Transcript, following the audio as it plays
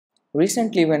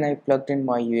Recently, when I plugged in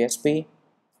my USB,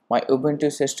 my Ubuntu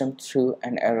system threw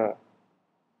an error.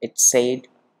 It said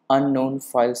unknown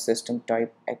file system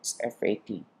type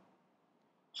exFAT.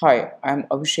 Hi, I'm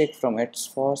Abhishek from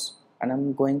exFAT and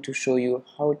I'm going to show you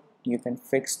how you can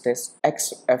fix this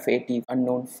exFAT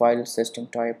unknown file system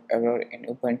type error in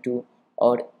Ubuntu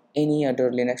or any other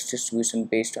Linux distribution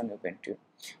based on Ubuntu.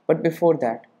 But before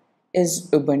that, is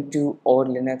Ubuntu or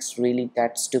Linux really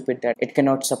that stupid that it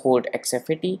cannot support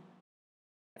exFAT?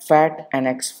 FAT and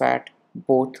exFAT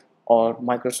both are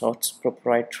Microsoft's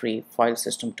proprietary file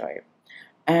system type,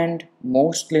 and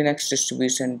most Linux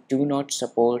distributions do not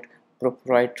support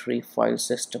proprietary file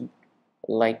system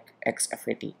like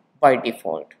exFAT by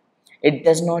default. It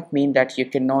does not mean that you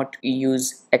cannot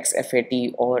use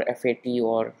exFAT or FAT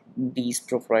or these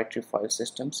proprietary file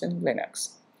systems in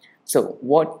Linux. So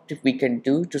what we can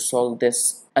do to solve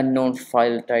this unknown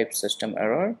file type system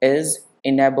error is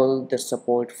enable the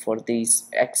support for these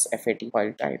exFAT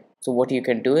file type. So what you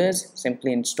can do is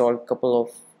simply install a couple of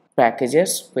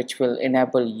packages which will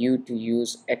enable you to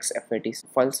use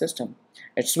exFAT file system.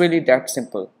 It's really that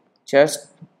simple. Just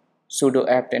sudo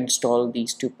apt install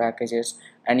these two packages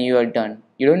and you are done.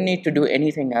 You don't need to do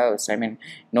anything else.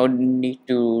 No need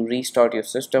to restart your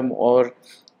system or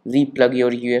replug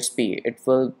your USB. It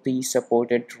will be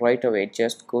supported right away.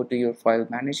 Just go to your file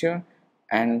manager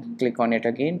and click on it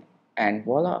again, and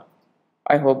voila.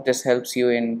 I hope this helps you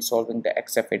in solving the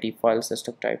exFAT file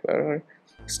system type error.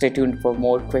 Stay tuned for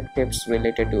more quick tips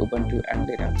related to Ubuntu and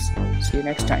Linux. See you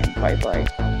next time. Bye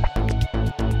bye.